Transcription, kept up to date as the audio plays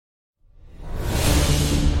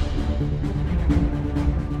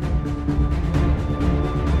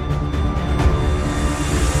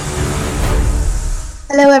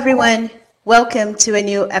Hello, everyone. Welcome to a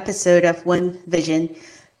new episode of One Vision.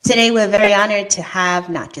 Today, we're very honored to have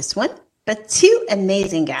not just one, but two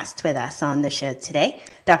amazing guests with us on the show today.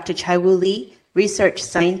 Dr. Chai-Woo Lee, research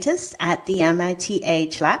scientist at the MIT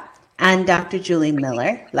Age Lab, and Dr. Julie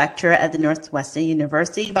Miller, lecturer at the Northwestern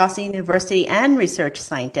University, Boston University, and research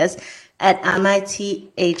scientist at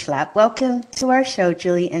MIT Age Lab. Welcome to our show,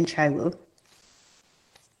 Julie and Chai-Woo.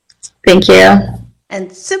 Thank you. And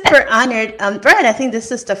super honored. Brad, I think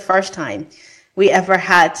this is the first time we ever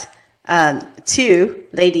had two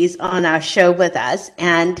ladies on our show with us,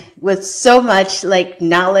 and with so much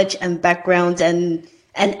knowledge and background and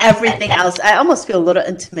everything else, I almost feel a little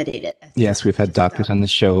intimidated. Yes, we've had doctors on the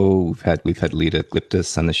show. We've had Lita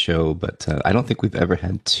Glyptis on the show, but I don't think we've ever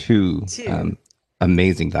had two.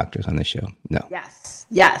 Amazing doctors on the show. No.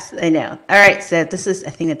 Yes, I know. All right, so this is, I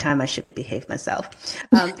think, the time I should behave myself.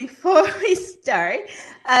 Before we start,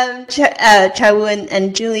 Chai-Woo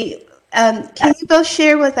and Julie, can you both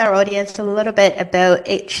share with our audience a little bit about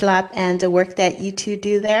Age Lab and the work that you two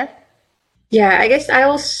do there? Yeah, I guess I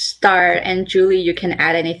will start, and Julie, you can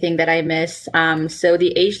add anything that I miss. So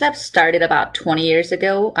the Age Lab started about 20 years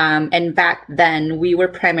ago, and back then we were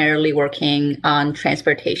primarily working on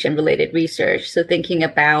transportation-related research. So thinking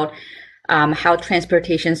about how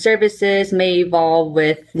transportation services may evolve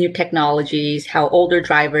with new technologies, how older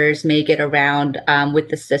drivers may get around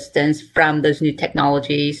with assistance from those new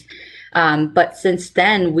technologies. But since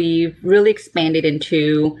then, we've really expanded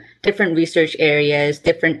into different research areas,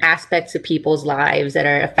 different aspects of people's lives that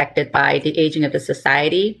are affected by the aging of the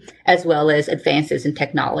society, as well as advances in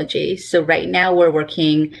technology. So right now we're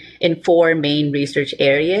working in four main research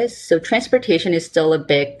areas. So transportation is still a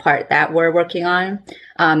big part that we're working on,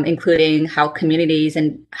 including how communities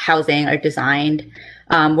and housing are designed.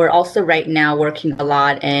 We're also right now working a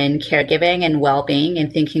lot in caregiving and well-being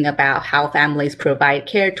and thinking about how families provide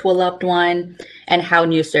care to a loved one and how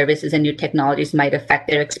new services and new technologies might affect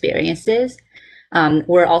their experiences.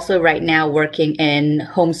 We're also right now working in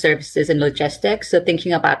home services and logistics. So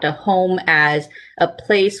thinking about the home as a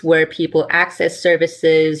place where people access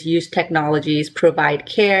services, use technologies, provide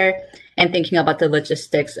care, and thinking about the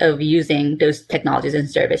logistics of using those technologies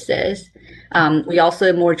and services. We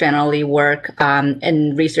also more generally work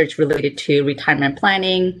in research related to retirement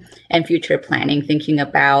planning and future planning, thinking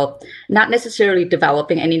about not necessarily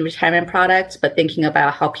developing any retirement products, but thinking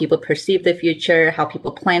about how people perceive the future, how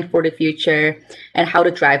people plan for the future, and how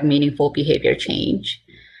to drive meaningful behavior change.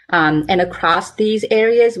 And across these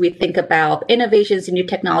areas, we think about innovations in new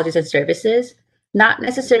technologies and services, not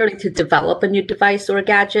necessarily to develop a new device or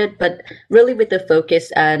gadget, but really with the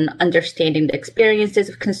focus on understanding the experiences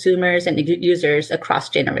of consumers and users across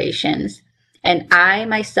generations. And I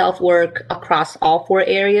myself work across all four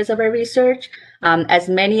areas of our research, as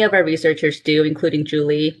many of our researchers do, including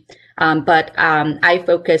Julie. But I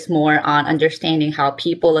focus more on understanding how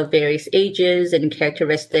people of various ages and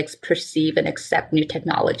characteristics perceive and accept new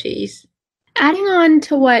technologies. Adding on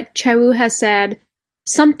to what Chai-Woo has said,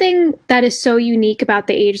 something that is so unique about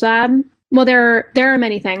the Age Lab, well, there are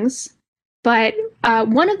many things, but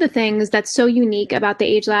one of the things that's so unique about the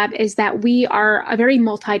Age Lab is that we are a very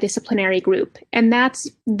multidisciplinary group, and that's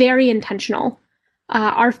very intentional.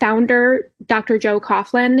 Our founder, Dr. Joe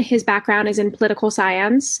Coughlin, his background is in political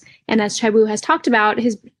science, and as Chai-Woo has talked about,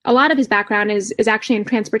 a lot of his background is actually in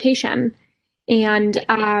transportation, and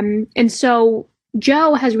so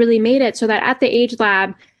Joe has really made it so that at the Age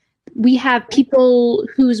Lab, we have people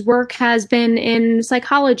whose work has been in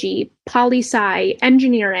psychology, poli-sci,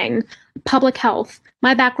 engineering, public health.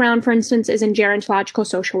 My background, for instance, is in gerontological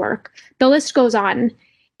social work. The list goes on.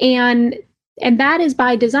 And that is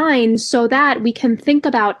by design so that we can think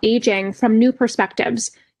about aging from new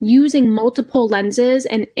perspectives, using multiple lenses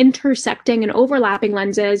and intersecting and overlapping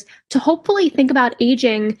lenses to hopefully think about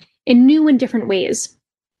aging in new and different ways.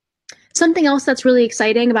 Something else that's really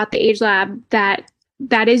exciting about the Age Lab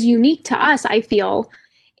that is unique to us, I feel,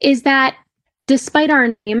 is that despite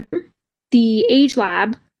our name, the Age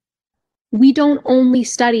Lab, we don't only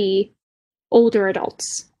study older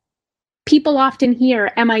adults. People often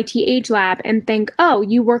hear MIT Age Lab and think, oh,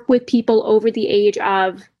 you work with people over the age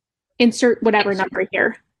of insert whatever number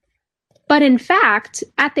here. But in fact,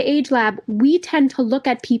 at the Age Lab, we tend to look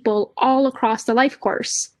at people all across the life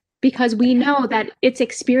course because we know that it's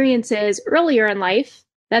experiences earlier in life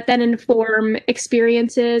that then inform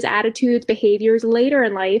experiences, attitudes, behaviors later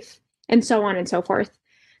in life, and so on and so forth.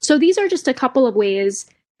 So these are just a couple of ways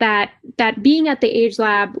that being at the Age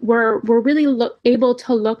Lab, we're really able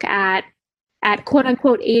to look at quote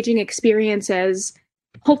unquote aging experiences,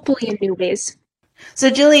 hopefully in new ways. So,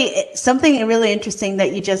 Julie, something really interesting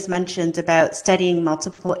that you just mentioned about studying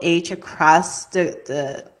multiple age across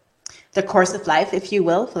the course of life, if you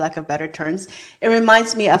will, for lack of better terms. It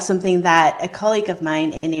reminds me of something that a colleague of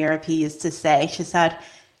mine in ERP used to say. She said,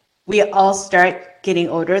 we all start getting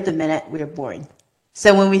older the minute we're born.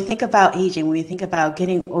 So when we think about aging, when we think about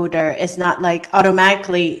getting older, it's not like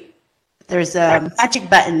automatically there's a magic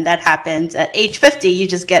button that happens at age 50, you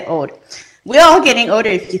just get old. We're all getting older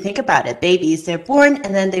if you think about it. Babies, they're born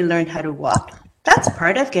and then they learn how to walk. That's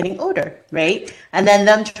part of getting older, right? And then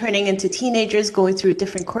them turning into teenagers, going through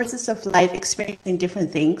different courses of life, experiencing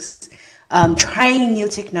different things, trying new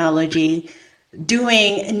technology,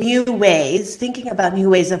 doing new ways, thinking about new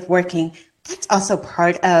ways of working. That's also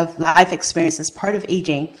part of life experiences, part of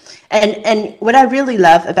aging. And what I really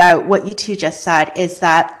love about what you two just said is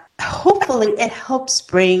that hopefully it helps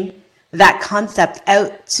bring that concept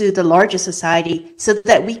out to the larger society so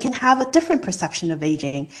that we can have a different perception of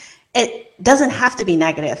aging. It doesn't have to be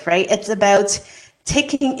negative, right? It's about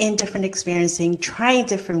taking in different experiencing, trying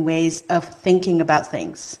different ways of thinking about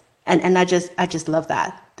things. And I just love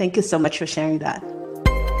that. Thank you so much for sharing that.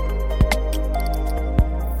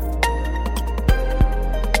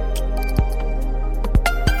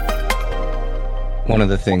 One of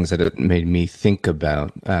the things that it made me think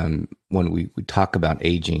about when we talk about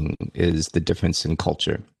aging is the difference in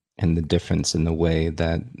culture and the difference in the way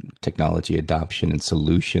that technology adoption and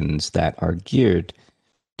solutions that are geared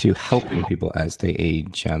to helping people as they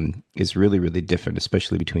age is really, really different,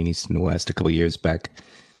 especially between East and West. A couple of years back,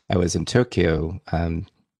 I was in Tokyo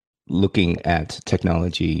looking at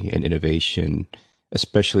technology and innovation,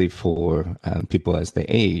 especially for people as they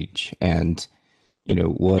age. And, you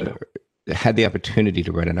know, had the opportunity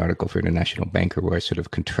to write an article for International Banker where I sort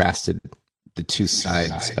of contrasted the two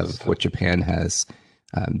sides of what Japan has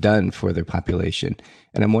done for their population.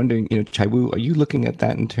 And I'm wondering, you know, Chai-Wu, are you looking at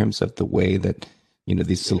that in terms of the way that, you know,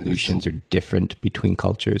 these solutions are different between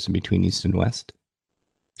cultures and between East and West?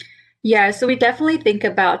 Yeah, so we definitely think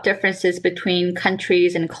about differences between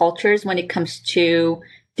countries and cultures when it comes to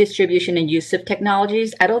distribution and use of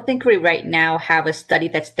technologies. I don't think we right now have a study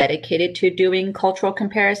that's dedicated to doing cultural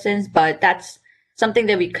comparisons, but that's something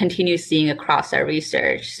that we continue seeing across our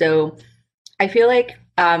research. So I feel like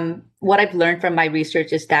what I've learned from my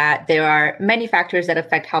research is that there are many factors that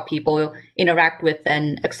affect how people interact with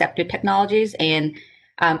and accept new technologies. And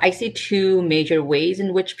I see two major ways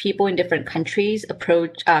in which people in different countries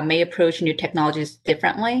may approach new technologies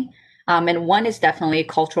differently. And one is definitely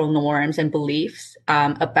cultural norms and beliefs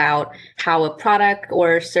about how a product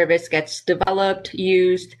or service gets developed,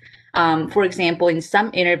 used. For example, in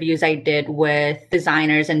some interviews I did with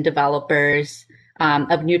designers and developers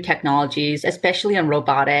of new technologies, especially on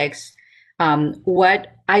robotics,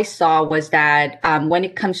 what I saw was that when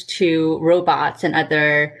it comes to robots and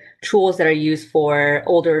other tools that are used for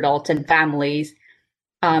older adults and families,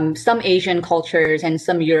 some Asian cultures and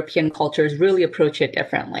some European cultures really approach it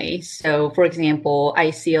differently. So, for example,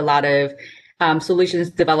 I see a lot of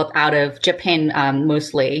solutions developed out of Japan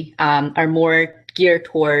mostly are more geared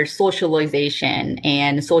towards socialization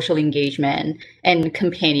and social engagement and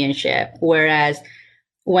companionship. Whereas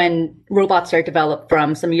when robots are developed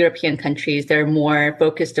from some European countries, they're more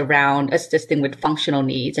focused around assisting with functional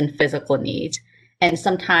needs and physical needs. And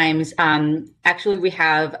sometimes, actually, we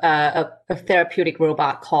have a therapeutic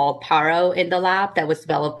robot called Paro in the lab that was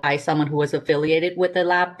developed by someone who was affiliated with the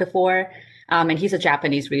lab before. And he's a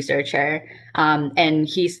Japanese researcher. And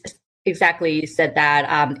he's exactly said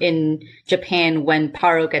that in Japan, when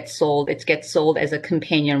Paro gets sold, it gets sold as a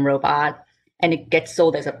companion robot and it gets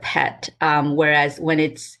sold as a pet. Whereas when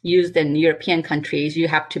it's used in European countries, you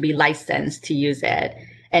have to be licensed to use it.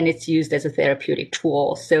 And it's used as a therapeutic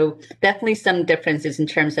tool. So definitely some differences in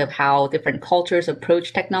terms of how different cultures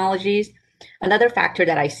approach technologies. Another factor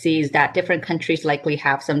that I see is that different countries likely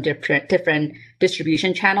have some different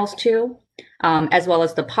distribution channels too, as well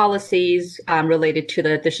as the policies related to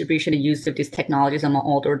the distribution and use of these technologies among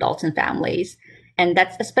older adults and families. And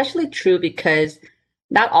that's especially true because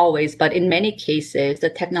not always, but in many cases, the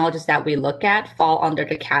technologies that we look at fall under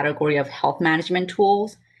the category of health management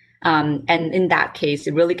tools. And in that case,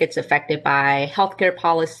 it really gets affected by healthcare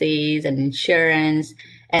policies and insurance.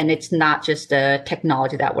 And it's not just the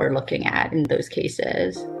technology that we're looking at in those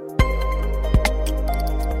cases.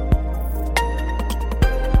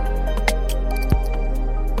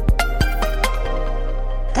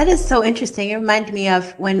 That is so interesting. It reminded me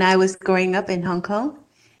of when I was growing up in Hong Kong.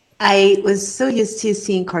 I was so used to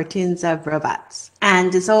seeing cartoons of robots.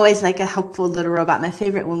 And it's always like a helpful little robot. My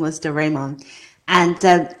favorite one was Doraemon. And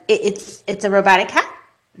it's a robotic cat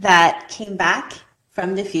that came back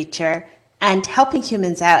from the future and helping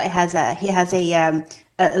humans out. He has a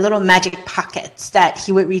little magic pockets that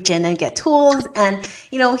he would reach in and get tools. And,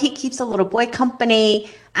 he keeps a little boy company,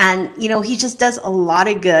 and, he just does a lot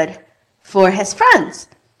of good for his friends.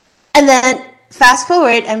 And then fast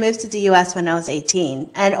forward, I moved to the US when I was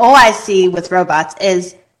 18. And all I see with robots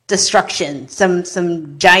is destruction,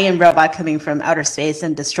 some giant robot coming from outer space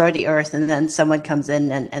and destroy the earth. And then someone comes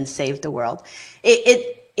in and save the world.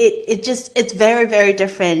 It's very, very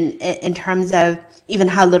different in terms of even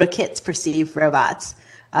how little kids perceive robots.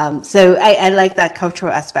 So I like that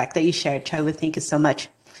cultural aspect that you shared, Charu. Thank you so much.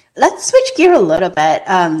 Let's switch gear a little bit,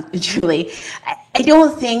 Julie. I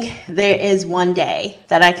don't think there is one day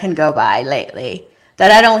that I can go by lately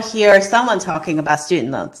that I don't hear someone talking about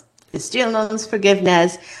student loans. The student loans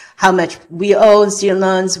forgiveness, how much we owe student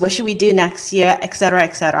loans, what should we do next year, et cetera,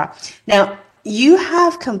 et cetera. Now, you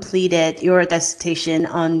have completed your dissertation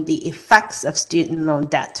on the effects of student loan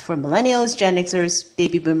debt for millennials, Gen Xers,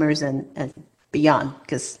 baby boomers, and beyond,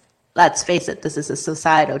 because let's face it, this is a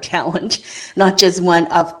societal challenge, not just one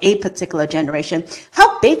of a particular generation.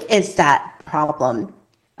 How big is that problem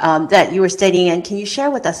that you were studying, and can you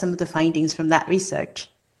share with us some of the findings from that research?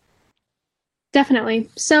 Definitely.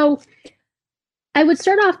 So I would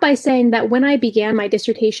start off by saying that when I began my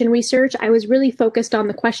dissertation research, I was really focused on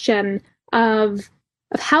the question of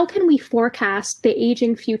how can we forecast the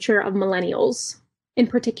aging future of millennials in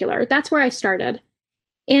particular. That's where I started.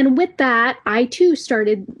 And with that, I too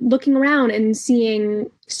started looking around and seeing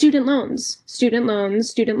student loans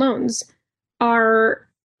are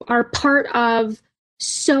part of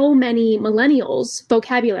so many millennials'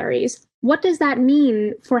 vocabularies. What does that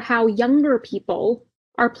mean for how younger people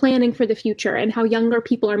are planning for the future and how younger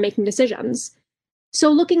people are making decisions?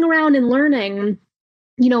 So looking around and learning,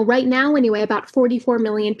 right now anyway, about 44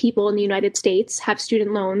 million people in the United States have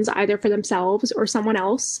student loans either for themselves or someone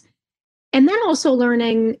else. And then also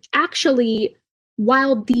learning, actually,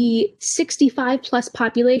 while the 65 plus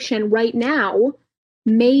population right now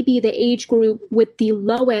may be the age group with the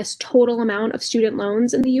lowest total amount of student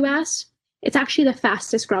loans in the US, it's actually the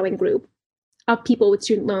fastest growing group of people with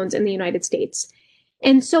student loans in the United States.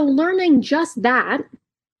 And so learning just that,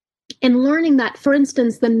 and learning that, for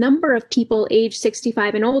instance, the number of people age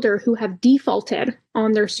 65 and older who have defaulted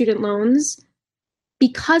on their student loans,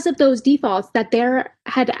 because of those defaults, that there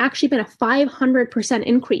had actually been a 500%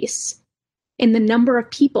 increase in the number of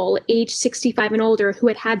people age 65 and older who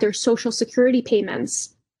had had their Social Security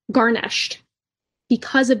payments garnished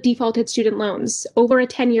because of defaulted student loans over a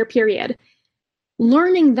 10-year period.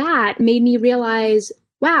 Learning that made me realize,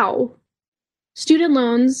 wow, student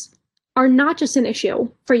loans are not just an issue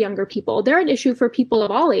for younger people. They're an issue for people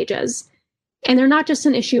of all ages. And they're not just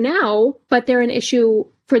an issue now, but they're an issue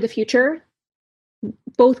for the future,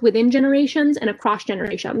 both within generations and across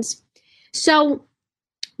generations. So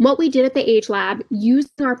what we did at the Age Lab,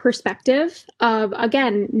 using our perspective of,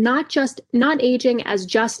 again, not aging as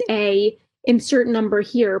just a insert number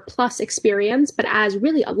here plus experience, but as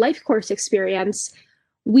really a life course experience,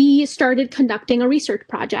 we started conducting a research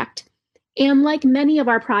project. And like many of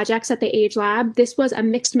our projects at the Age Lab, this was a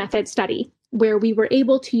mixed method study where we were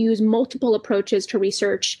able to use multiple approaches to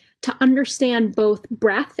research to understand both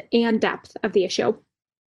breadth and depth of the issue.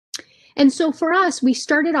 And so for us, we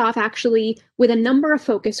started off actually with a number of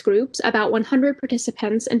focus groups, about 100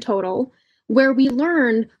 participants in total, where we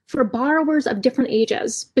learned for borrowers of different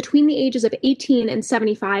ages, between the ages of 18 and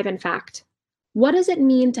 75, in fact, what does it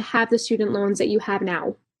mean to have the student loans that you have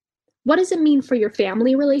now? What does it mean for your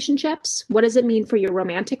family relationships? What does it mean for your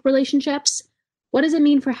romantic relationships? What does it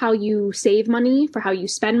mean for how you save money, for how you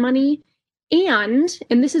spend money? And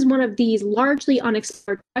this is one of these largely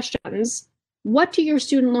unexplored questions, what do your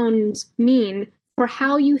student loans mean for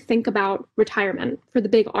how you think about retirement, for the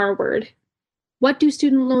big R word? What do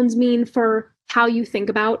student loans mean for how you think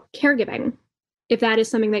about caregiving, if that is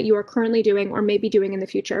something that you are currently doing or may be doing in the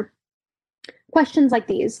future? Questions like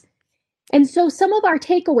these. And so some of our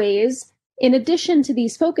takeaways, in addition to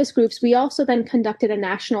these focus groups, we also then conducted a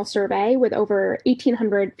national survey with over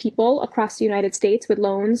 1,800 people across the United States with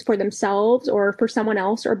loans for themselves or for someone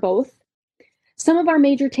else or both. Some of our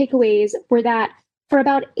major takeaways were that for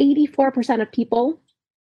about 84% of people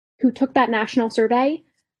who took that national survey,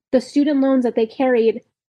 the student loans that they carried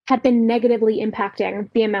had been negatively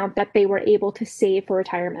impacting the amount that they were able to save for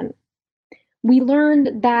retirement. We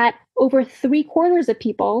learned that over 3/4 of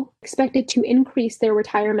people expected to increase their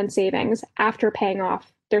retirement savings after paying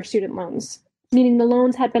off their student loans, meaning the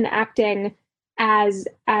loans had been acting as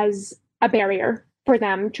a barrier for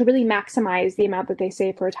them to really maximize the amount that they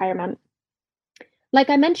save for retirement. Like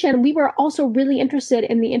I mentioned, we were also really interested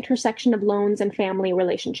in the intersection of loans and family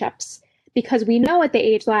relationships, because we know at the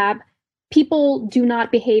Age Lab, people do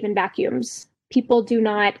not behave in vacuums. People do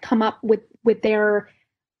not come up with their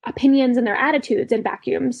opinions and their attitudes in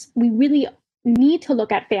vacuums. We really need to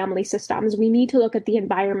look at family systems. We need to look at the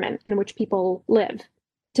environment in which people live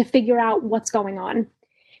to figure out what's going on.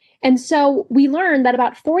 And so we learned that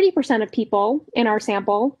about 40% of people in our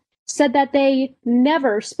sample said that they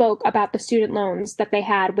never spoke about the student loans that they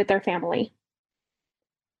had with their family.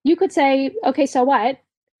 You could say, okay, so what?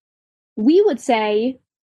 We would say,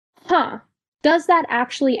 does that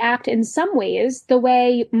actually act in some ways the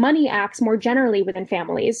way money acts more generally within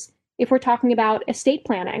families? If we're talking about estate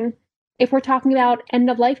planning, if we're talking about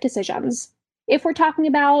end of life decisions, if we're talking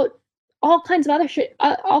about all kinds of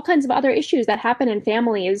other issues that happen in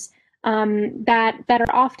families that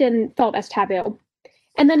are often felt as taboo.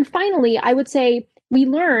 And then finally, I would say we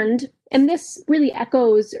learned, and this really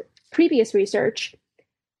echoes previous research,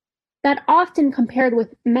 that often compared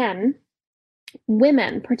with men,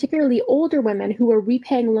 women, particularly older women who were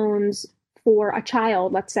repaying loans for a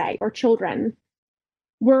child, let's say, or children,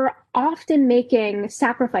 were often making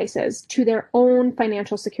sacrifices to their own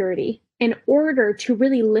financial security in order to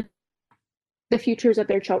really lift the futures of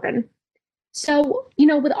their children. So,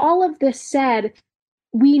 with all of this said,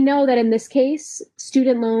 we know that in this case,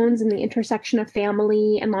 student loans and the intersection of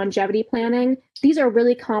family and longevity planning, these are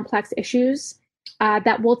really complex issues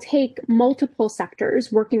that will take multiple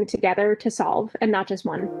sectors working together to solve, and not just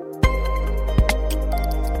one.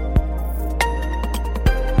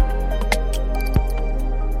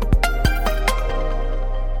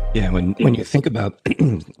 Yeah, when you think about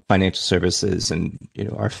financial services and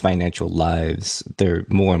our financial lives, they're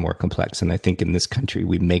more and more complex. And I think in this country,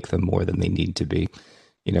 we make them more than they need to be.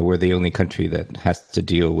 We're the only country that has to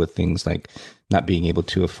deal with things like not being able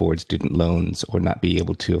to afford student loans or not being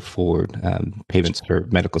able to afford payments for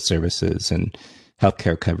medical services and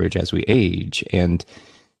healthcare coverage as we age. And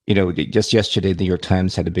just yesterday, the New York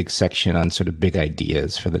Times had a big section on sort of big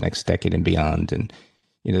ideas for the next decade and beyond. And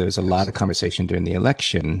there was a lot of conversation during the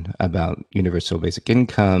election about universal basic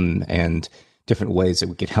income and different ways that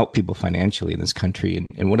we could help people financially in this country.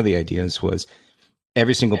 And one of the ideas was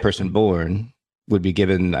every single person born would be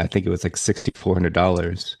given, I think it was like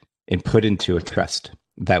 $6,400 and put into a trust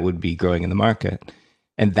that would be growing in the market.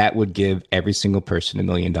 And that would give every single person $1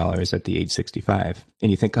 million at the age 65.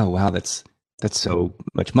 And you think, oh, wow, that's so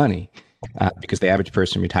much money. Because the average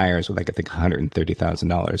person retires with, I think,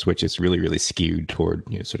 $130,000, which is really, really skewed toward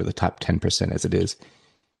sort of the top 10% as it is.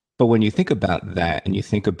 But when you think about that, and you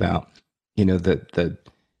think about the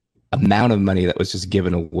amount of money that was just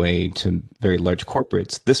given away to very large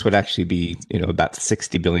corporates, this would actually be about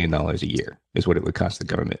 $60 billion a year is what it would cost the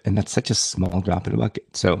government, and that's such a small drop in the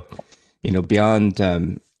bucket. So, beyond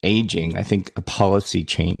aging, I think a policy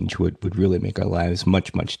change would really make our lives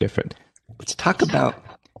much, much different. Let's talk about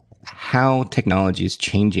how technology is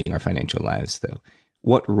changing our financial lives, though.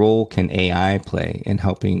 What role can AI play in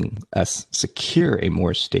helping us secure a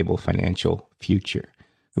more stable financial future?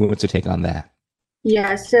 Who wants to take on that?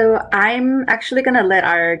 Yeah, so I'm actually going to let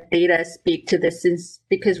our data speak to this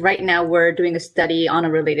because right now we're doing a study on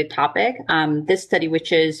a related topic. This study,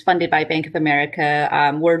 which is funded by Bank of America,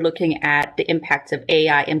 we're looking at the impacts of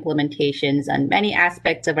AI implementations on many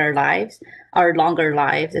aspects of our lives, our longer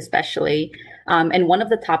lives especially. And one of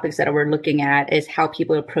the topics that we're looking at is how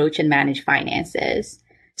people approach and manage finances.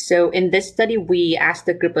 So in this study, we asked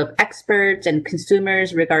a group of experts and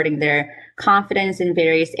consumers regarding their confidence in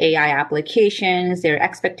various AI applications, their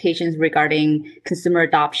expectations regarding consumer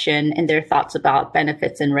adoption, and their thoughts about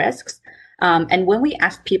benefits and risks. And when we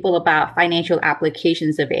asked people about financial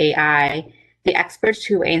applications of AI, the experts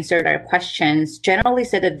who answered our questions generally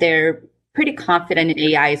said that they're pretty confident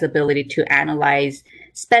in AI's ability to analyze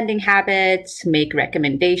spending habits, make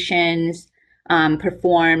recommendations,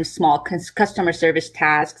 perform small customer service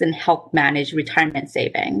tasks, and help manage retirement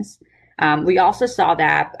savings. We also saw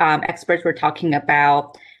that experts were talking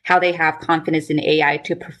about how they have confidence in AI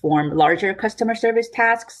to perform larger customer service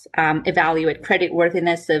tasks, evaluate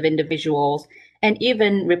creditworthiness of individuals, and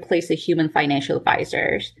even replace a human financial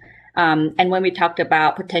advisors. And when we talked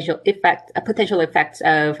about potential effects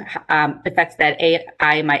that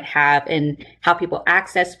AI might have in how people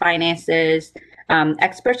access finances,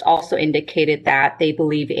 experts also indicated that they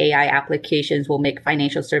believe AI applications will make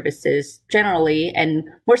financial services generally, and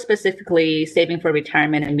more specifically, saving for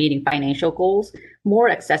retirement and meeting financial goals, more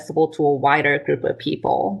accessible to a wider group of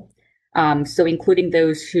people. So including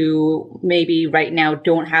those who maybe right now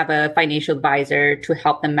don't have a financial advisor to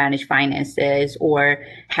help them manage finances or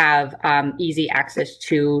have easy access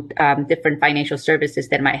to different financial services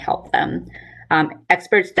that might help them.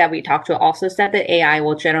 Experts that we talked to also said that AI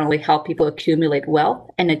will generally help people accumulate wealth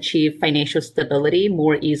and achieve financial stability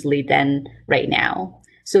more easily than right now.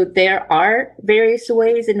 So there are various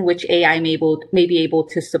ways in which AI may be able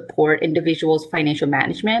to support individuals' financial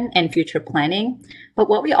management and future planning. But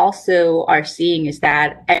what we also are seeing is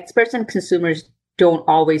that experts and consumers don't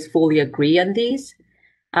always fully agree on these.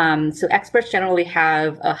 So experts generally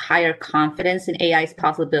have a higher confidence in AI's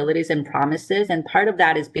possibilities and promises. And part of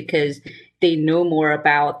that is because they know more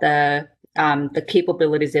about the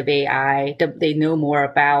capabilities of AI. They know more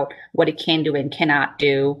about what it can do and cannot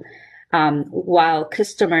do. While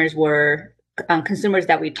consumers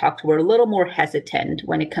that we talked to were a little more hesitant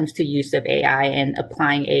when it comes to use of AI and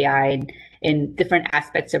applying AI in different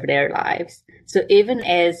aspects of their lives. So even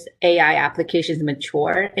as AI applications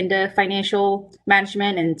mature in the financial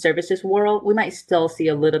management and services world, we might still see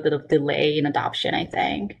a little bit of delay in adoption, I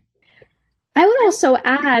think. I would also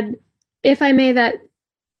add, if I may, that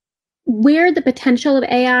where the potential of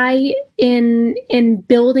AI in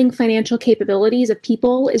building financial capabilities of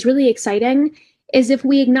people is really exciting is if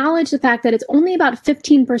we acknowledge the fact that it's only about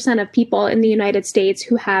 15% of people in the United States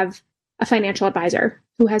who have a financial advisor,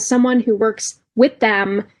 who has someone who works with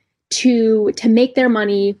them to make their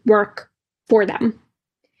money work for them.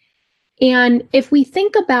 And if we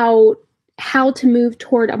think about how to move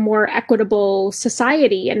toward a more equitable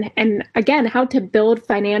society and again, how to build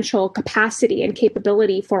financial capacity and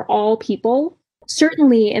capability for all people,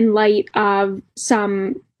 certainly in light of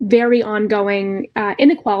some very ongoing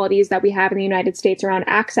inequalities that we have in the United States around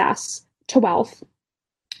access to wealth.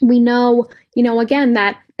 We know, again,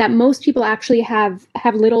 that most people actually have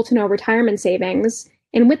little to no retirement savings.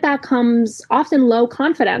 And with that comes often low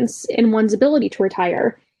confidence in one's ability to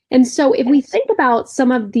retire. And so if we think about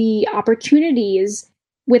some of the opportunities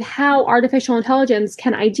with how artificial intelligence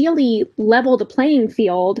can ideally level the playing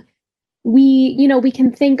field, we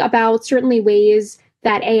can think about certainly ways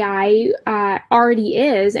that AI already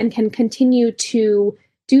is and can continue to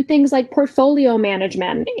do things like portfolio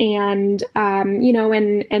management and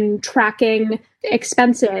and tracking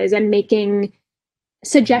expenses and making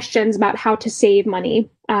suggestions about how to save money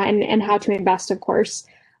and how to invest, of course.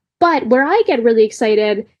 But where I get really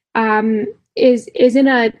excited is in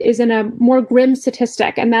a more grim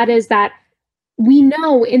statistic, and that is that we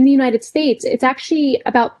know in the United States it's actually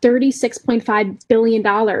about $36.5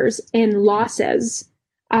 billion in losses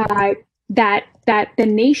that the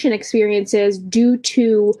nation experiences due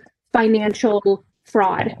to financial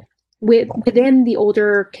fraud within the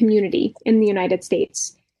older community in the United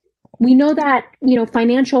States. We know that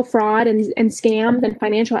financial fraud and scams and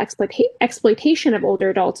financial exploitation of older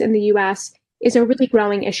adults in the U.S. is a really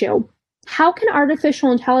growing issue. How can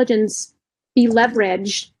artificial intelligence be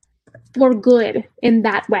leveraged for good in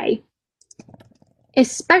that way?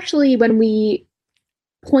 Especially when we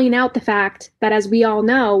point out the fact that, as we all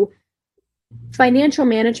know, financial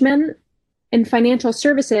management and financial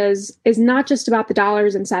services is not just about the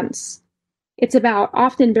dollars and cents. It's about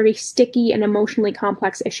often very sticky and emotionally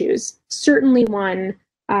complex issues. Certainly one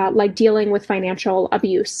like dealing with financial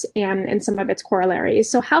abuse and some of its corollaries.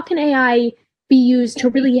 So how can AI be used to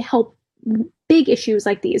really help big issues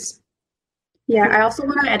like these? Yeah, I also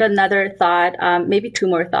want to add another thought, maybe two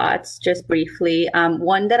more thoughts, just briefly.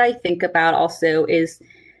 One that I think about also is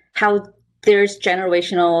how there's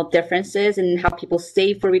generational differences in how people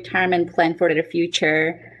save for retirement, plan for their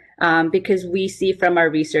future. Because we see from our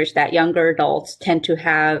research that younger adults tend to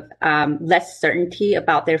have less certainty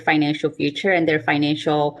about their financial future and their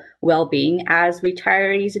financial well-being as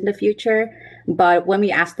retirees in the future. But when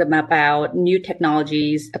we ask them about new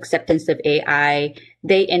technologies, acceptance of AI,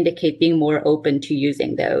 they indicate being more open to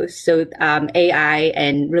using those. So AI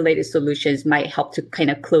and related solutions might help to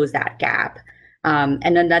kind of close that gap.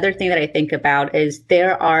 And another thing that I think about is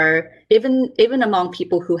there are, even among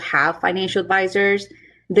people who have financial advisors,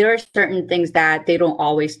 there are certain things that they don't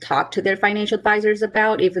always talk to their financial advisors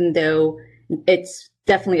about, even though it's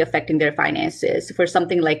definitely affecting their finances. For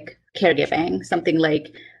something like caregiving, something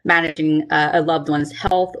like managing a loved one's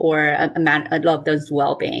health or a loved one's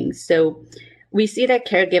well-being. So we see that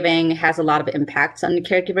caregiving has a lot of impacts on the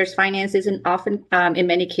caregiver's finances, and often in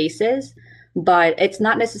many cases, but it's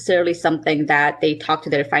not necessarily something that they talk to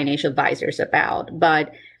their financial advisors about.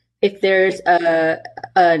 But if there's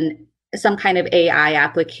some kind of AI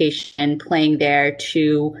application playing there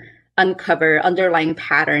to uncover underlying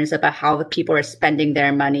patterns about how the people are spending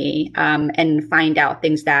their money, and find out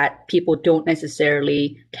things that people don't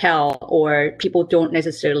necessarily tell or people don't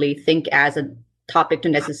necessarily think as a topic to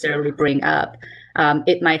necessarily bring up.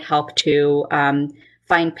 It might help to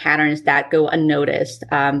find patterns that go unnoticed,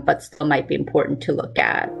 but still might be important to look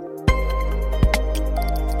at.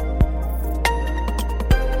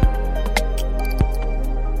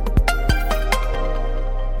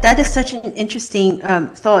 that is such an interesting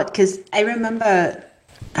thought, because I remember,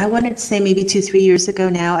 I wanted to say maybe 2-3 years ago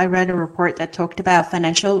now, I read a report that talked about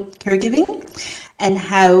financial caregiving and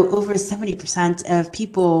how over 70% of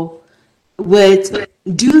people would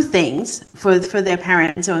do things for their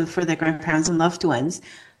parents or for their grandparents and loved ones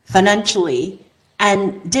financially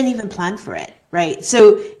and didn't even plan for it, right?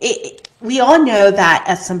 So we all know that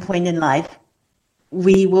at some point in life,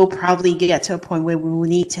 we will probably get to a point where we will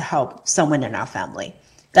need to help someone in our family.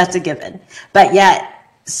 That's a given. But yet,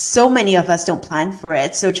 so many of us don't plan for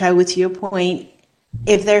it. So, Chaiwu, to your point,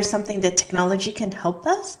 if there's something that technology can help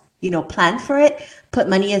us, plan for it, put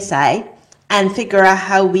money aside, and figure out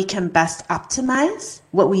how we can best optimize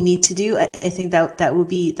what we need to do, I think that would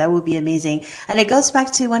be amazing. And it goes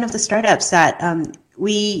back to one of the startups that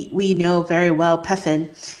we know very well, Peffin.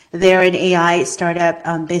 They're an AI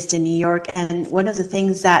startup based in New York, and one of the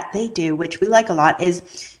things that they do, which we like a lot,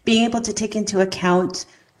 is being able to take into account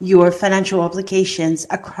your financial obligations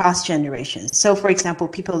across generations. So, for example,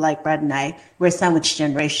 people like Brad and I, we're a sandwich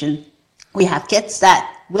generation. We have kids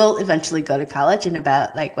that will eventually go to college in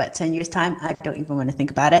about 10 years time. I don't even want to think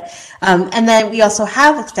about it. And then we also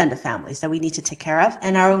have extended families that we need to take care of,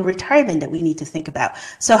 and our own retirement that we need to think about.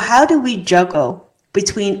 So how do we juggle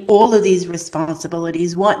between all of these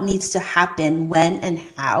responsibilities? What needs to happen, when, and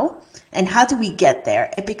how do we get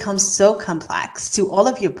there? It becomes so complex. To all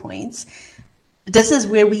of your points, this is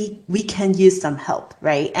where we can use some help,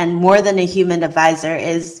 right? And more than a human advisor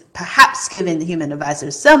is perhaps giving the human advisor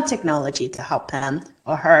some technology to help him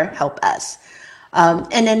or her help us.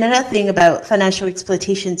 And another thing about financial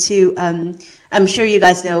exploitation too, I'm sure you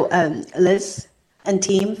guys know Liz and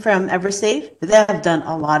team from Eversave. They have done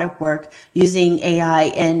a lot of work using AI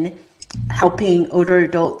in helping older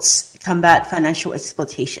adults combat financial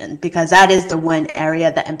exploitation, because that is the one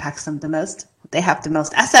area that impacts them the most. They have the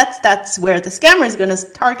most assets. That's where the scammer is going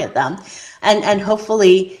to target them. And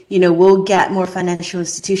hopefully, we'll get more financial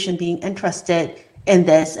institutions being interested in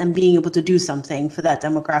this and being able to do something for that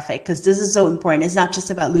demographic, because this is so important. It's not just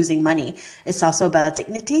about losing money. It's also about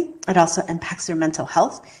dignity. It also impacts their mental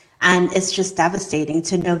health. And it's just devastating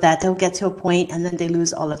to know that they'll get to a point and then they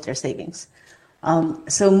lose all of their savings.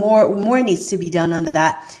 So more needs to be done on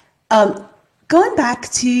that. Going back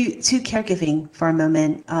to caregiving for a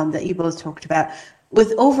moment, that you both talked about,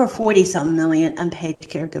 with over 40-some million unpaid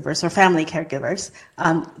caregivers or family caregivers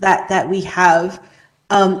that we have,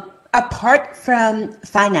 apart from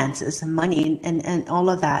finances and money and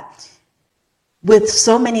all of that, with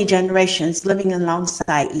so many generations living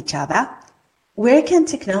alongside each other, where can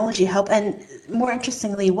technology help? And more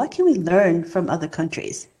interestingly, what can we learn from other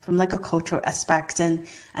countries, from a cultural aspect and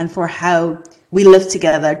for how we live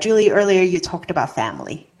together? Julie, earlier you talked about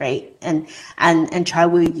family, right? And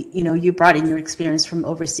Chaiwu, you brought in your experience from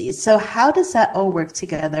overseas. So how does that all work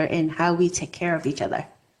together in how we take care of each other?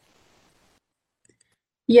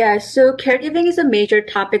 Yeah, so caregiving is a major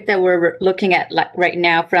topic that we're looking at right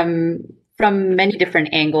now from many different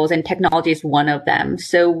angles, and technology is one of them.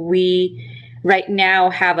 So we right now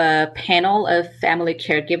have a panel of family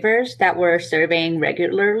caregivers that we're surveying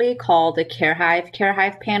regularly called the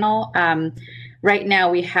CareHive panel. Right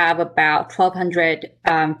now we have about 1,200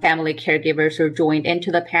 family caregivers who are joined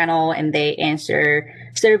into the panel, and they answer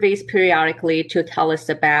surveys periodically to tell us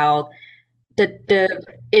about the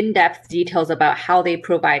in-depth details about how they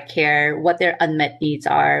provide care, what their unmet needs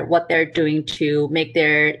are, what they're doing to make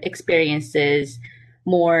their experiences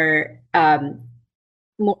more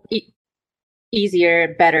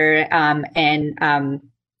easier, better, and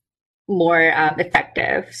more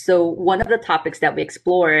effective. So one of the topics that we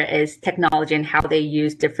explore is technology and how they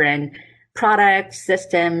use different products,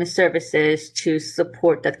 systems, services to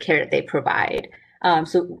support the care that they provide.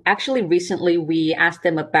 So actually recently we asked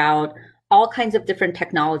them about all kinds of different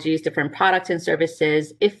technologies, different products and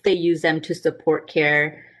services, if they use them to support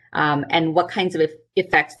care, and what kinds of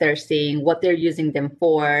effects they're seeing, what they're using them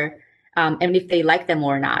for, and if they like them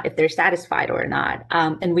or not, if they're satisfied or not.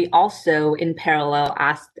 And we also, in parallel,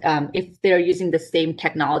 asked if they're using the same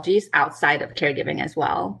technologies outside of caregiving as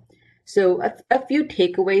well. So a few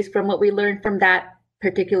takeaways from what we learned from that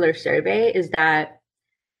particular survey is that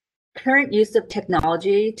current use of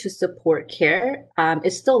technology to support care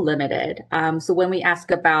is still limited. So when we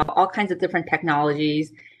ask about all kinds of different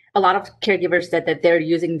technologies, a lot of caregivers said that they're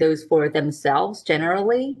using those for themselves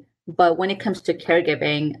generally. But when it comes to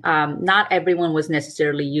caregiving, not everyone was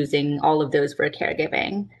necessarily using all of those for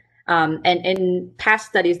caregiving. And in past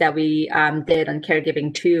studies that we did on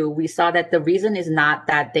caregiving too, we saw that the reason is not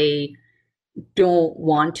that they don't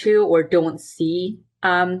want to or don't see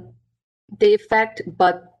the effect,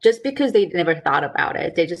 but just because they never thought about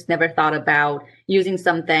it. They just never thought about using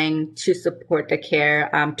something to support the care,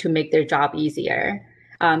 to make their job easier.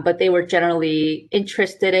 But they were generally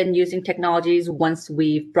interested in using technologies once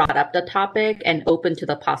we brought up the topic and open to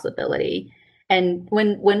the possibility. And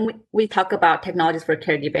when we talk about technologies for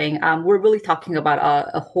caregiving, we're really talking about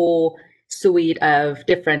a whole suite of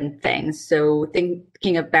different things. So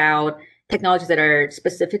thinking about technologies that are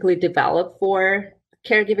specifically developed for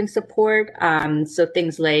caregiving support. So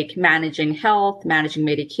things like managing health, managing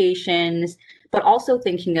medications, but also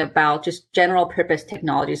thinking about just general purpose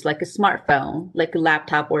technologies like a smartphone, like a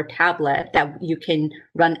laptop or tablet that you can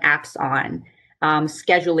run apps on,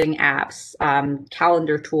 scheduling apps,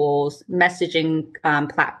 calendar tools, messaging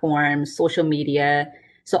platforms, social media.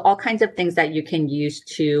 So all kinds of things that you can use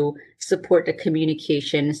to support the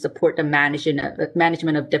communication, support the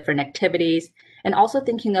management of different activities, and also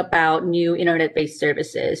thinking about new internet-based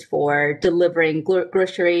services for delivering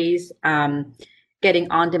groceries, getting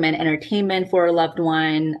on-demand entertainment for a loved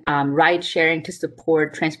one, ride sharing to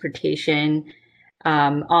support transportation,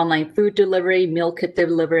 online food delivery, meal kit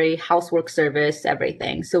delivery, housework service,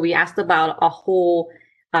 everything. So we asked about a whole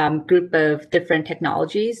group of different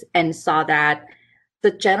technologies and saw that the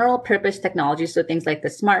general purpose technologies, so things like the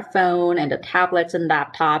smartphone and the tablets and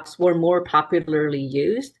laptops, were more popularly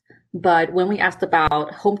used. But when we asked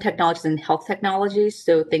about home technologies and health technologies,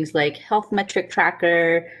 so things like health metric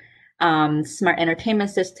tracker, smart entertainment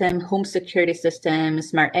system, home security system,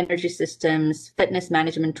 smart energy systems, fitness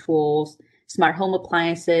management tools, smart home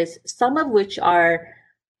appliances, some of which are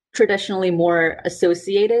traditionally more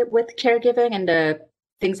associated with caregiving and the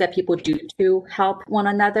things that people do to help one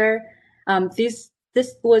another.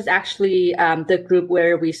 This was actually the group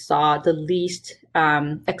where we saw the least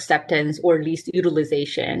acceptance or least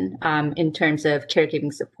utilization in terms of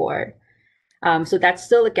caregiving support. So that's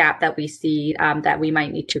still a gap that we see that we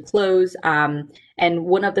might need to close. And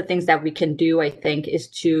one of the things that we can do, I think, is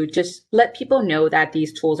to just let people know that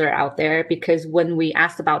these tools are out there, because when we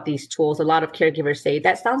asked about these tools, a lot of caregivers say,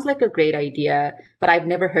 that sounds like a great idea, but I've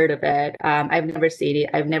never heard of it. I've never seen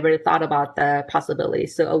it. I've never thought about the possibility.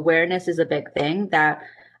 So awareness is a big thing that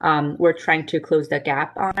we're trying to close the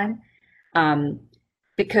gap on.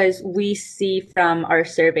 Because we see from our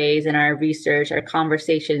surveys and our research, our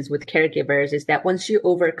conversations with caregivers, is that once you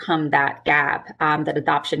overcome that gap, that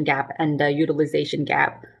adoption gap and the utilization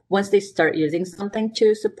gap, once they start using something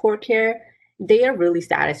to support care, they are really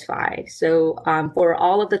satisfied. So for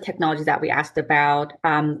all of the technologies that we asked about,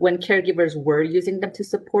 when caregivers were using them to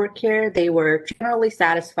support care, they were generally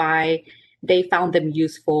satisfied. They found them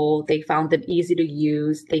useful. They found them easy to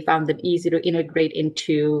use. They found them easy to integrate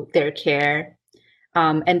into their care.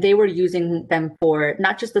 And they were using them for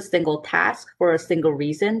not just a single task for a single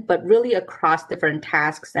reason, but really across different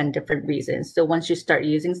tasks and different reasons. So once you start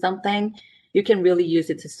using something, you can really use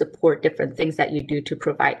it to support different things that you do to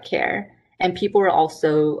provide care. And people are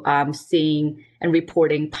also seeing and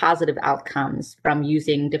reporting positive outcomes from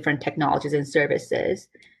using different technologies and services.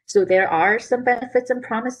 So there are some benefits and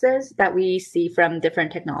promises that we see from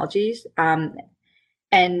different technologies.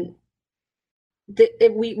 And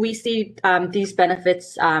we see these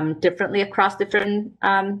benefits differently across different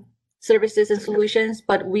services and solutions,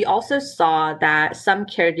 but we also saw that some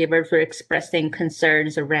caregivers were expressing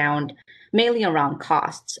concerns mainly around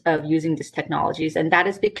costs of using these technologies. And that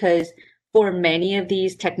is because for many of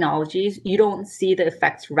these technologies, you don't see the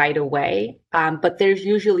effects right away, but there's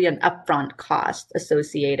usually an upfront cost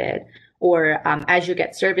associated, or as you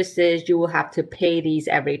get services, you will have to pay these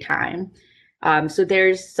every time. So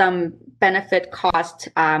there's some benefit cost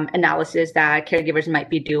analysis that caregivers might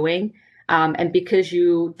be doing. And because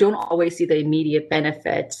you don't always see the immediate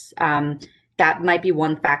benefits, that might be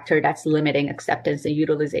one factor that's limiting acceptance and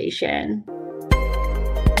utilization.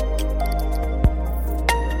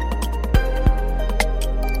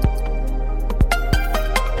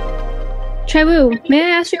 Chai-Woo, may I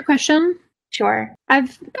ask you a question? Sure.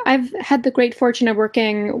 I've had the great fortune of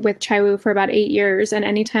working with Chai-Woo for about 8 years, and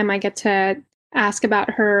anytime I get to ask about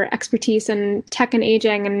her expertise in tech and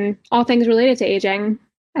aging and all things related to aging,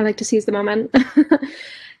 I like to seize the moment.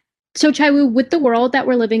 So Chai-Woo, with the world that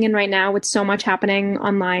we're living in right now, with so much happening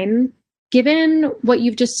online, given what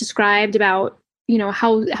you've just described about,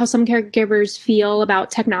 how some caregivers feel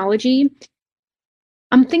about technology,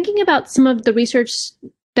 I'm thinking about some of the research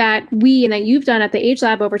that you've done at the Age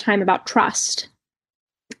Lab over time about trust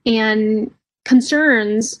and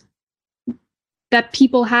concerns that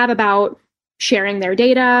people have about sharing their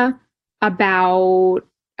data, about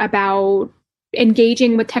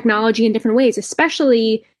engaging with technology in different ways,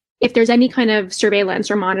 especially if there's any kind of surveillance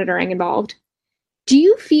or monitoring involved. Do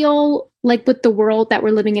you feel like with the world that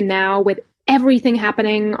we're living in now, with everything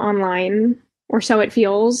happening online, or so it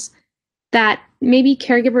feels, that maybe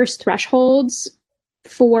caregivers' thresholds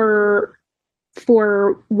for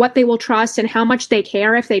what they will trust and how much they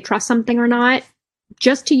care if they trust something or not,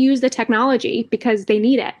 just to use the technology because they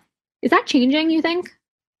need it, is that changing, you think?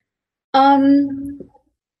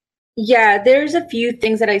 Yeah, there's a few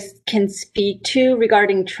things that I can speak to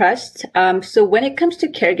regarding trust. So when it comes to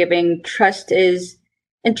caregiving, trust has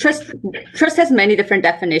many different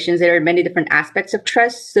definitions. There are many different aspects of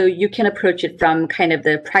trust. So you can approach it from kind of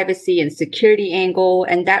the privacy and security angle,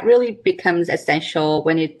 and that really becomes essential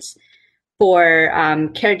when it's for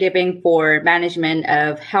caregiving, for management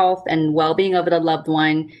of health and well-being of the loved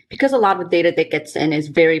one, because a lot of data that gets in is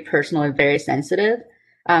very personal and very sensitive.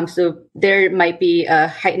 So there might be a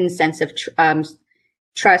heightened sense of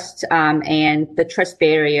trust and the trust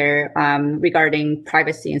barrier regarding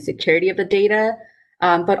privacy and security of the data,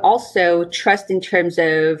 but also trust in terms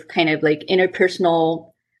of kind of like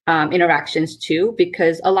interpersonal interactions too,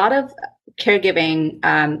 because a lot of caregiving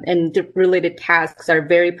and related tasks are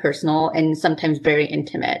very personal and sometimes very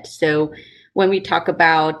intimate. So when we talk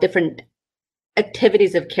about different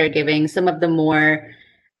activities of caregiving, some of the more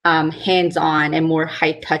hands-on and more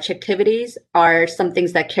high-touch activities are some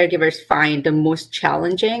things that caregivers find the most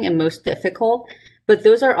challenging and most difficult. But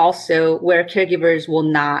those are also where caregivers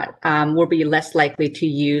will be less likely to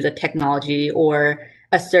use a technology or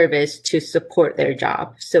a service to support their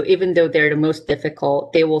job. So even though they're the most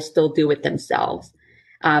difficult, they will still do it themselves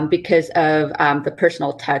because of the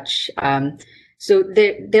personal touch. So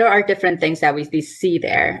there are different things that we see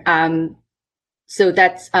there. So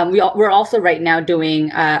that's we're also right now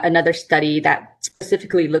doing another study that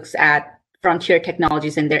specifically looks at frontier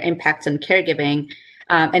technologies and their impacts on caregiving.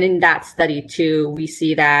 And in that study too, we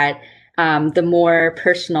see that the more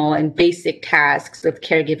personal and basic tasks of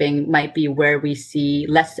caregiving might be where we see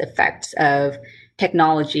less effects of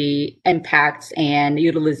technology impacts and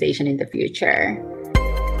utilization in the future.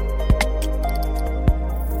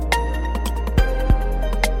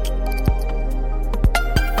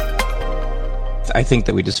 I think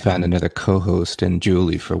that we just found another co-host in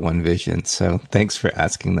Julie for One Vision. So thanks for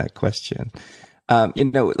asking that question.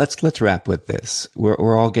 Let's wrap with this.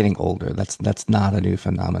 We're all getting older. That's not a new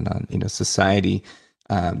phenomenon. Society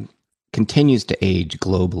continues to age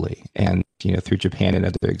globally, and through Japan and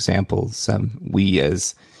other examples, we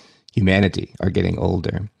as humanity are getting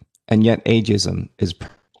older, and yet ageism is.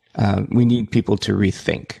 We need people to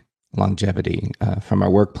rethink longevity from our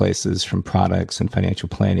workplaces, from products and financial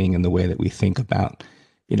planning, and the way that we think about,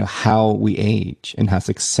 how we age and how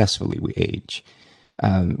successfully we age.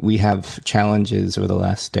 We have challenges over the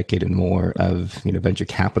last decade and more of venture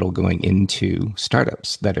capital going into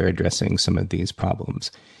startups that are addressing some of these problems,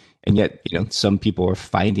 and yet some people are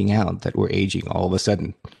finding out that we're aging all of a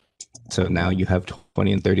sudden. So now you have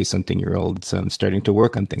 20 and 30-something-year-olds starting to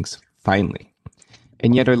work on things finally.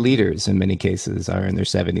 And yet our leaders, in many cases, are in their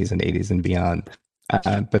 70s and 80s and beyond,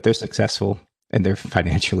 but they're successful and they're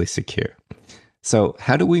financially secure. So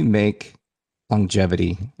how do we make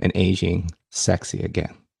longevity and aging sexy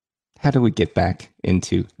again? How do we get back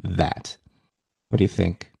into that? What do you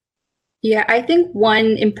think? Yeah, I think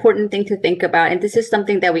one important thing to think about, and this is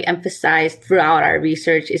something that we emphasize throughout our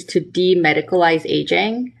research, is to demedicalize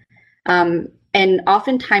aging. And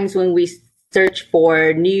oftentimes when we search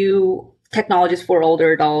for new technologies for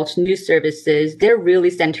older adults, new services, they're really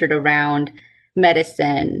centered around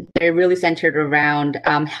medicine. They're really centered around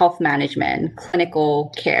health management,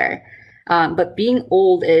 clinical care. But being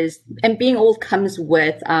old comes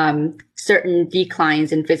with certain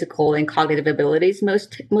declines in physical and cognitive abilities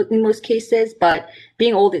in most cases. But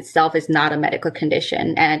being old itself is not a medical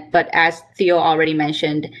condition. But as Theo already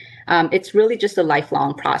mentioned, it's really just a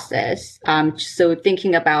lifelong process. So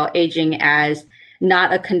thinking about aging as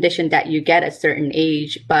not a condition that you get at a certain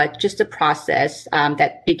age, but just a process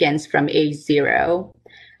that begins from age 0.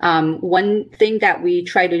 One thing that we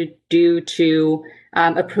try to do to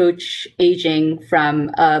approach aging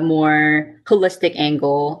from a more holistic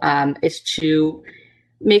angle is to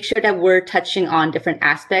make sure that we're touching on different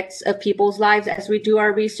aspects of people's lives as we do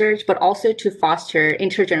our research, but also to foster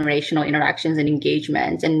intergenerational interactions and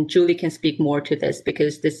engagement. And Julie can speak more to this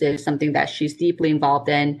because this is something that she's deeply involved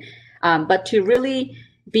in. But to really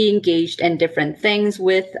be engaged in different things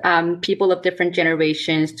with people of different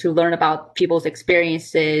generations, to learn about people's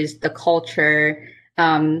experiences, the culture,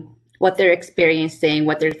 what they're experiencing,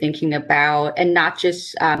 what they're thinking about, and not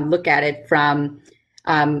just look at it from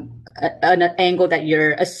an angle that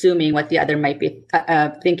you're assuming what the other might be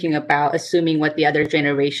thinking about, assuming what the other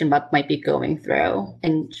generation might be going through.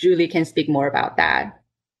 And Julie can speak more about that.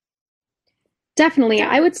 Definitely.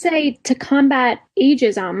 I would say to combat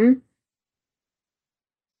ageism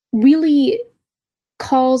really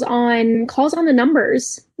calls on the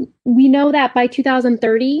numbers. We know that by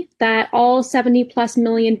 2030 that all 70 plus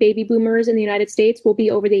million baby boomers in the United States will be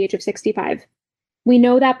over the age of 65. We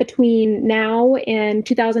know that between now and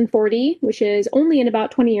 2040, which is only in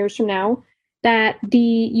about 20 years from now, that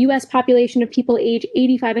the US population of people age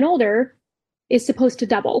 85 and older is supposed to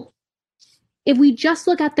double. If we just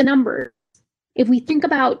look at the numbers, if we think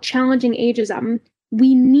about challenging ageism,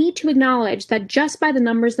 we need to acknowledge that just by the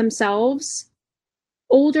numbers themselves,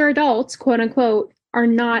 older adults, quote unquote, are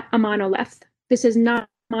not a monolith. This is not a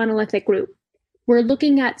monolithic group. We're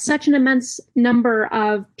looking at such an immense number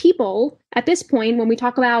of people at this point when we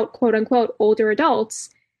talk about, quote unquote, older adults,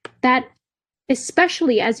 that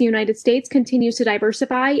especially as the United States continues to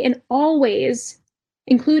diversify in all ways,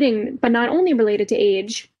 including, but not only related to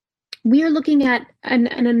age, we are looking at an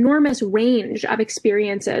enormous range of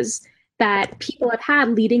experiences that people have had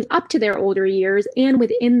leading up to their older years and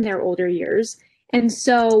within their older years. And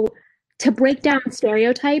so to break down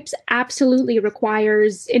stereotypes absolutely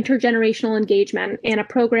requires intergenerational engagement, and a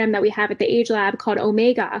program that we have at the Age Lab called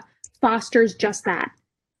Omega fosters just that.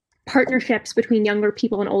 Partnerships between younger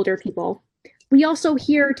people and older people. We also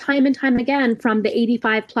hear time and time again from the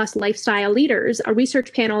 85 plus lifestyle leaders, a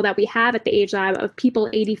research panel that we have at the Age Lab of people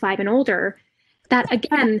 85 and older, that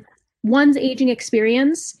again, one's aging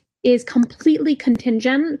experience is completely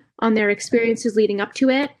contingent on their experiences leading up to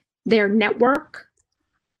it, their network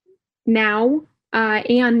now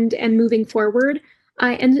and moving forward,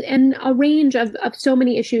 and a range of so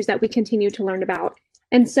many issues that we continue to learn about.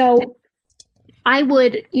 And so I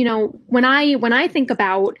would, when I think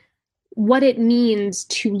about what it means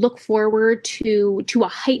to look forward to a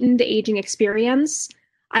heightened aging experience,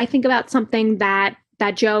 I think about something that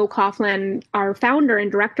Joe Coughlin, our founder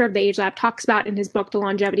and director of the Age Lab, talks about in his book, The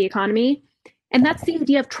Longevity Economy. And that's the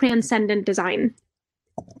idea of transcendent design.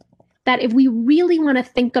 That if we really want to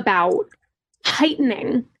think about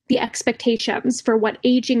heightening the expectations for what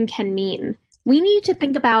aging can mean, we need to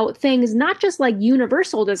think about things not just like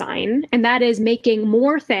universal design, and that is making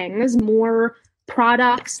more things, more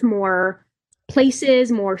products, more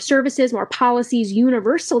places, more services, more policies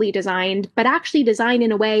universally designed, but actually designed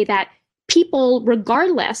in a way that people,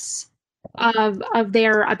 regardless of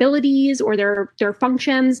their abilities or their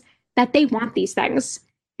functions, that they want these things.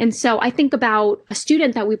 And so I think about a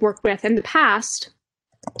student that we've worked with in the past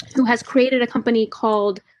who has created a company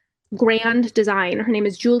called Grand Design. Her name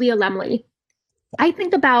is Julia Lemley. I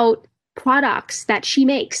think about products that she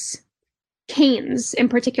makes, canes in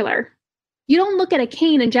particular. You don't look at a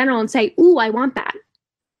cane in general and say, ooh, I want that.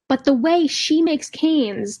 But the way she makes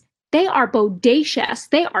canes, they are bodacious,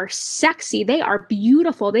 they are sexy, they are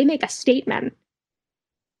beautiful, they make a statement.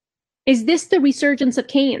 Is this the resurgence of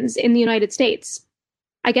canes in the United States?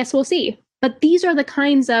 I guess we'll see. But these are the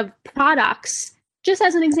kinds of products, just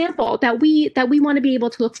as an example, that we want to be able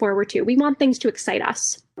to look forward to. We want things to excite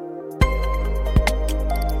us.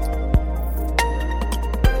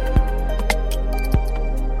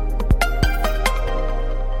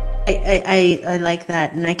 I like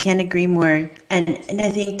that, and I can't agree more. And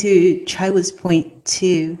I think to Chaiwu's point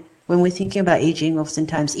too, when we're thinking about aging,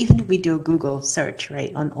 oftentimes, even if we do a Google search,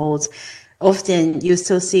 right, on olds, often you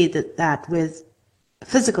associate that with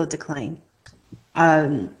physical decline.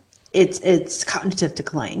 It's cognitive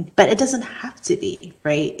decline, but it doesn't have to be,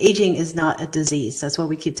 right? Aging is not a disease. That's what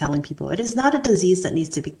we keep telling people. It is not a disease that needs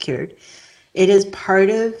to be cured. It is part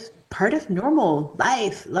of normal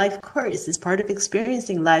life course. It's part of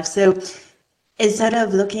experiencing life. So instead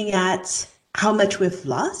of looking at how much we've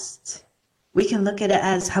lost, we can look at it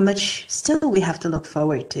as how much still we have to look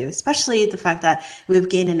forward to, especially the fact that we've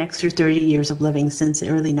gained an extra 30 years of living since the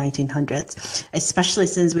early 1900s, especially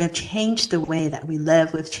since we have changed the way that we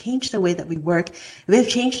live, we've changed the way that we work, we've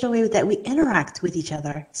changed the way that we interact with each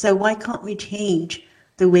other. So why can't we change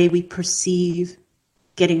the way we perceive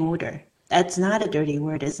getting older? That's not a dirty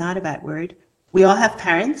word. It's not a bad word. We all have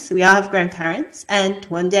parents. We all have grandparents, and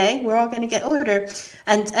one day we're all going to get older.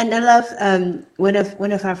 And I love one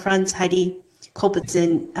of our friends, Heidi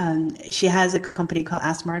Kolpitzen. She has a company called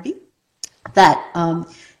Ask Marby that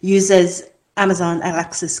uses Amazon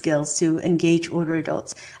Alexa skills to engage older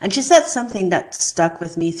adults. And she said something that stuck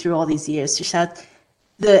with me through all these years. She said,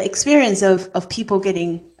 the experience of people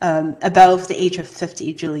getting above the age of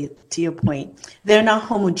 50, Julie, to your point, they're not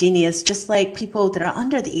homogeneous, just like people that are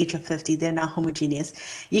under the age of 50, they're not homogeneous.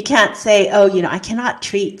 You can't say, oh, I cannot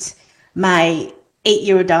treat my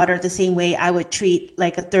 8-year-old daughter the same way I would treat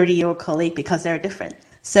like a 30-year-old colleague because they're different.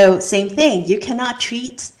 So same thing, you cannot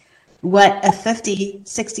treat what a 50,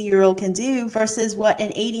 60-year-old can do versus what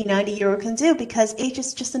an 80, 90-year-old can do, because age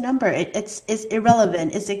is just a number. It's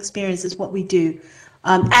irrelevant. It's experience. It's what we do.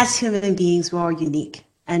 As human beings, we're all unique.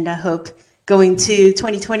 And I hope going to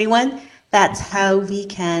 2021, that's how we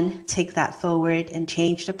can take that forward and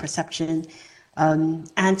change the perception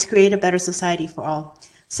and to create a better society for all.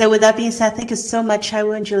 So with that being said, thank you so much,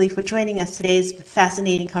 Chai-Wu and Julie, for joining us today's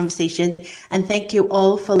fascinating conversation. And thank you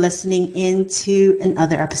all for listening in to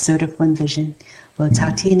another episode of One Vision. We'll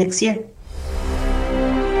talk to you next year.